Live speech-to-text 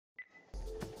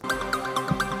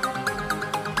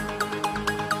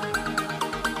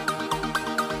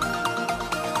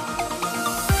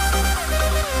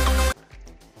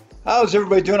How's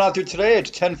everybody doing out there today?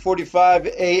 It's 10:45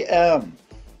 a.m.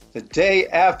 The day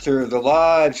after the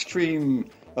live stream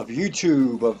of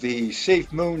YouTube of the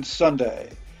Safe Moon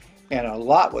Sunday, and a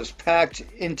lot was packed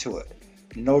into it,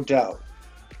 no doubt.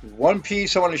 One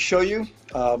piece I want to show you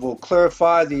will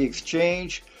clarify the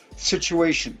exchange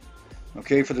situation,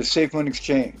 okay, for the Safe Moon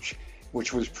exchange,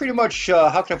 which was pretty much,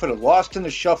 how can I put it, lost in the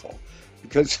shuffle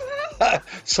because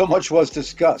so much was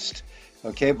discussed,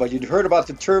 okay, but you'd heard about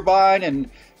the Turbine and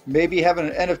maybe having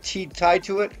an NFT tied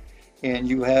to it, and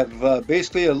you have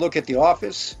basically a look at the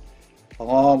office,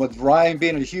 along with Ryan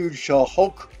being a huge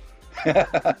Hulk.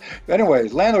 Anyway,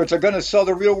 landlords are going to sell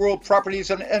their real-world properties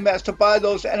on MS to buy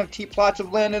those NFT plots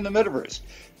of land in the metaverse.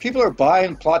 People are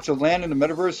buying plots of land in the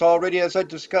metaverse already, as I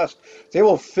discussed. They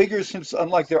will figure, since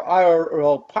unlike their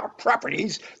IRL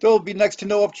properties, there will be next to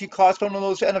no upkeep cost on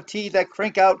those NFT that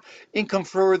crank out income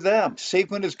for them.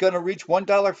 SafeMoon is going to reach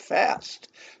 $1 fast.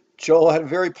 Joel had a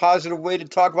very positive way to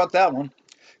talk about that one.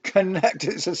 Connect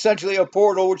is essentially a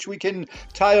portal which we can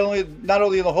tie not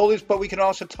only in the holies, but we can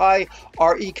also tie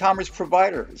our e-commerce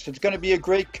providers. It's going to be a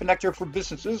great connector for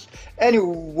businesses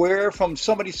anywhere from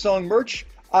somebody selling merch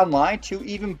online to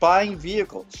even buying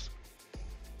vehicles.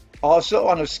 Also,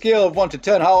 on a scale of 1 to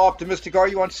 10, how optimistic are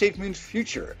you on SafeMoon's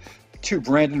future? To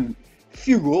Brandon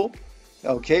Fugel,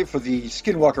 okay, for the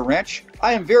Skinwalker Ranch.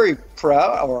 I am very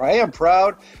proud, or I am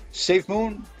proud,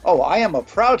 SafeMoon. Oh, I am a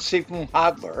proud SafeMoon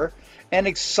hodler and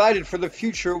excited for the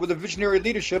future with the visionary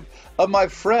leadership of my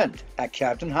friend at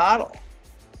Captain Hodl.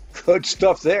 Good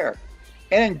stuff there.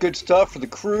 And good stuff for the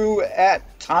crew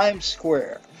at Times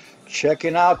Square.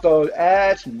 Checking out those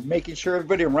ads and making sure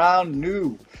everybody around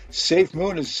knew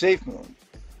SafeMoon is SafeMoon.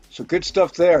 So good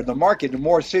stuff there. The market, and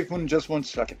more SafeMoon in just 1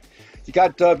 second. You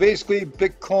got basically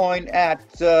Bitcoin at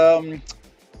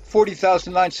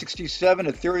 40,967,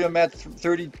 Ethereum at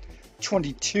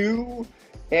 3022,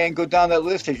 and go down that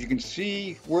list as you can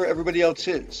see where everybody else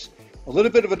is. A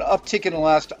little bit of an uptick in the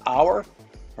last hour,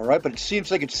 all right, but it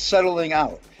seems like it's settling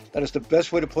out. That is the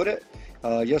best way to put it.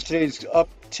 Yesterday's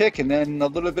uptick and then a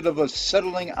little bit of a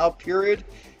settling out period,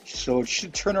 so it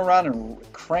should turn around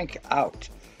and crank out.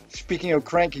 Speaking of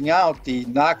cranking out, the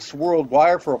Knox World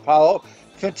Wire for Apollo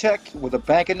FinTech, with the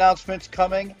bank announcements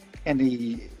coming and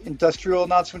the industrial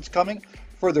announcements coming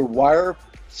for their wire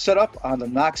setup on the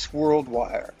Knox World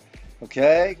Wire.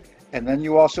 Okay, and then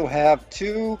you also have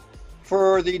two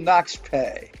for the Knox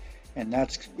Pay, and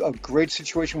that's a great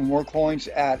situation with more coins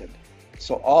added.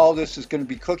 So all this is going to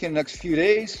be cooking in the next few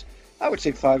days. I would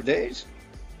say 5 days,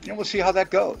 and we'll see how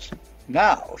that goes.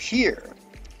 Now, here,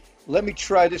 let me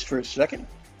try this for a second.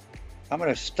 I'm going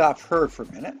to stop her for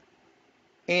a minute.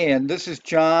 And this is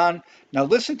John. Now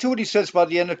listen to what he says about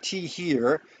the NFT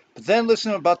here, but then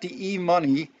listen about the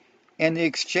e-money and the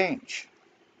exchange.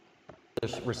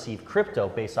 Receive crypto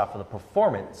based off of the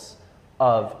performance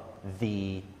of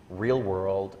the real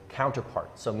world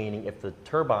counterpart. So meaning if the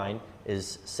turbine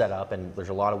is set up and there's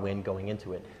a lot of wind going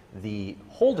into it, the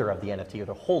holder of the NFT or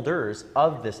the holders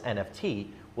of this NFT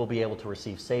will be able to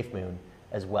receive SafeMoon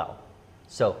as well.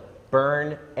 So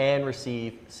burn and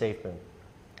receive SafeMoon.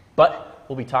 But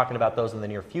we'll be talking about those in the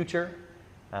near future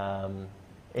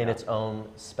in its own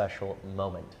special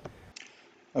moment.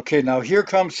 Okay, now here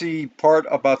comes the part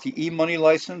about the e-money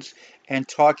license and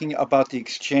talking about the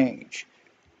exchange.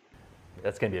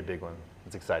 That's going to be a big one.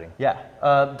 It's exciting. Yeah,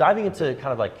 diving into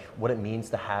kind of like what it means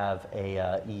to have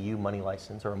a EU money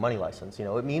license or a money license. You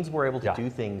know, it means we're able to do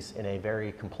things in a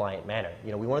very compliant manner.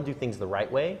 You know, we want to do things the right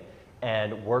way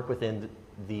and work within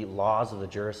the laws of the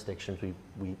jurisdictions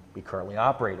we currently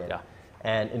operate in. Yeah.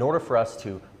 And in order for us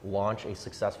to launch a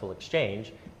successful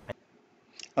exchange.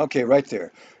 Okay, right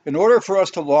there. In order for us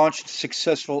to launch a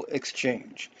successful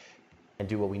exchange and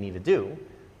do what we need to do,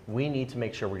 we need to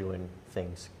make sure we're doing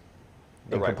things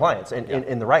in compliance and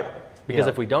in the right way. Because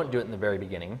if we don't do it in the very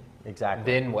beginning,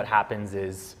 then what happens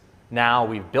is now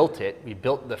we've built it, we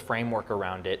built the framework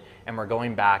around it, and we're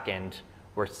going back and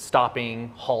we're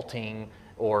stopping, halting,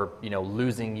 or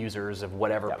losing users of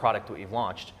whatever product that we've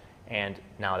launched, and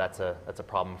now that's a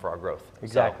problem for our growth.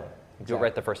 Exactly. So do it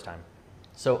right the first time.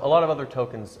 So a lot of other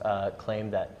tokens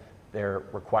claim that they're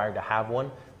required to have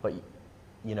one, but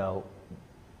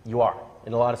you are.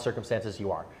 In a lot of circumstances,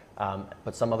 you are.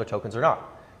 But some other tokens are not.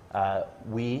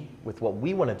 With what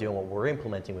we want to do and what we're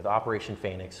implementing with Operation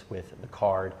Phoenix, with the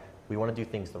card, we want to do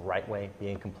things the right way,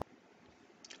 being compliant.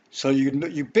 So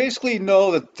you basically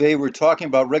know that they were talking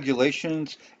about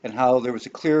regulations and how there was a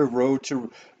clear road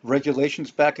to regulations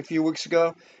back a few weeks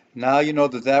ago. Now you know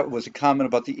that that was a comment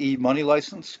about the e-money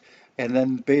license. And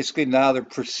then basically now they're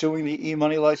pursuing the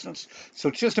e-money license. So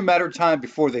it's just a matter of time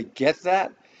before they get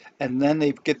that, and then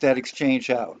they get that exchange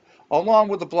out. along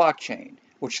with the blockchain,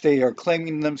 which they are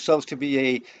claiming themselves to be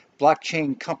a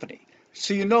blockchain company.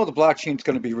 So you know the blockchain is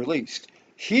going to be released.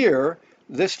 Here,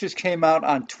 this just came out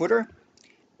on Twitter,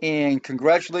 and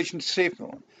congratulations,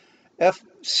 SafeMoon.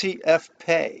 FCF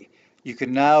Pay. You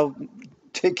can now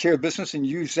take care of business and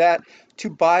use that to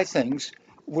buy things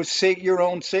with, say, your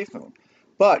own SafeMoon.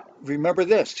 But remember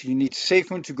this, you need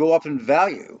SafeMoon to go up in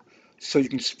value so you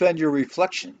can spend your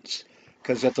reflections.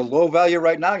 Because at the low value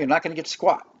right now, you're not going to get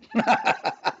squat.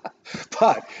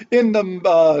 But in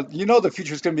the, you know, the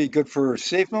future is going to be good for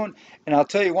SafeMoon. And I'll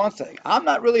tell you one thing, I'm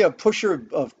not really a pusher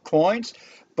of coins,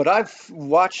 but I've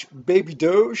watched Baby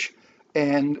Doge,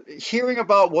 and hearing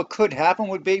about what could happen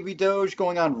with Baby Doge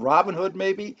going on Robinhood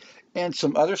maybe, and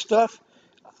some other stuff,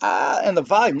 and the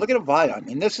volume, look at the volume. I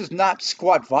mean, this is not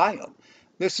squat volume.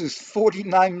 This is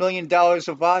 $49 million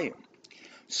of volume.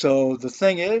 So the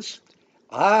thing is,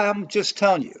 I'm just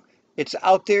telling you, it's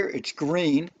out there, it's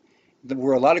green,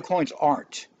 where a lot of coins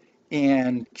aren't.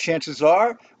 And chances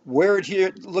are, where it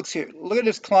here looks here, look at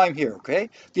this climb here, okay?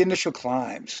 The initial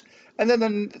climbs. And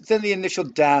then the initial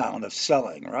down of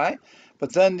selling, right?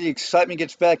 But then the excitement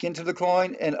gets back into the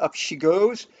coin and up she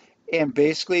goes and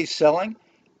basically selling.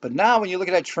 But now when you look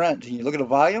at that trend and you look at the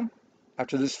volume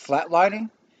after this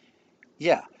flatlining,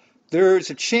 yeah,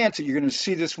 there's a chance that you're going to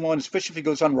see this one, especially if it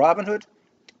goes on Robinhood,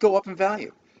 go up in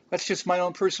value. That's just my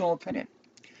own personal opinion.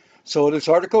 So this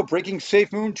article, breaking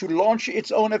SafeMoon to launch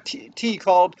its own NFT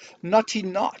called Nutty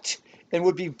Knot and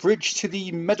would be bridged to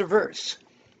the metaverse.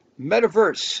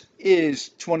 Metaverse is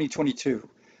 2022.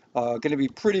 Going to be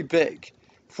pretty big.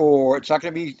 It's not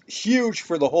going to be huge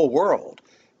for the whole world.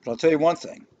 But I'll tell you one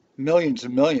thing, millions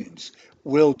and millions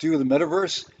will do the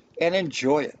metaverse and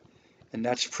enjoy it. And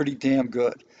that's pretty damn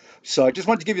good. So I just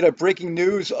wanted to give you that breaking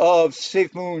news of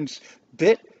SafeMoon's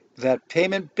bit, that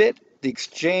payment bit, the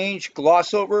exchange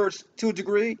gloss over to a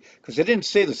degree, because they didn't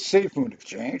say the SafeMoon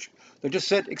exchange. They just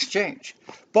said exchange.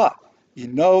 But you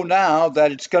know now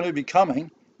that it's going to be coming,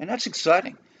 and that's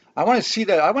exciting. I want to see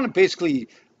that. I want to basically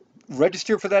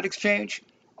register for that exchange.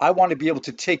 I want to be able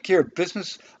to take care of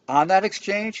business on that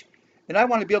exchange, and I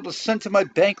want to be able to send to my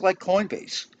bank like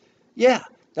Coinbase. Yeah,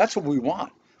 that's what we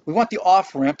want. We want the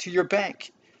off-ramp to your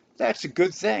bank. That's a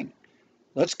good thing.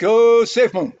 Let's go,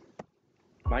 SafeMoon.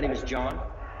 My name is John.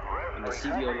 I'm the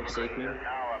CEO of SafeMoon.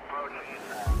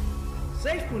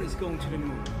 SafeMoon is going to the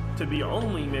moon. To be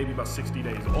only maybe about 60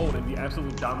 days old and be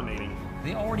absolutely dominating.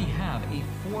 They already have a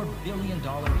 $4 billion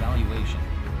valuation.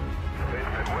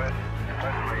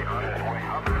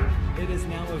 It is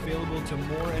now available to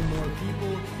more and more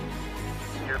people.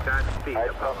 Your time speed,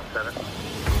 Apollo 7.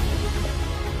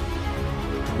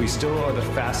 We still are the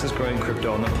fastest growing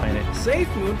crypto on the planet.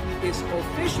 SafeMoon is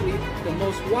officially the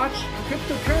most watched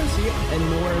cryptocurrency, and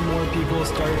more people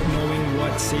start knowing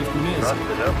what SafeMoon is.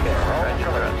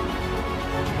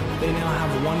 They now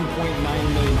have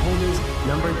 1.9 million holders.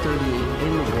 Number 38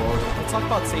 in the world. Let's talk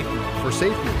about SafeMoon. For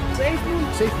SafeMoon. SafeMoon.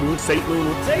 SafeMoon.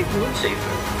 SafeMoon. SafeMoon.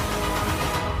 SafeMoon.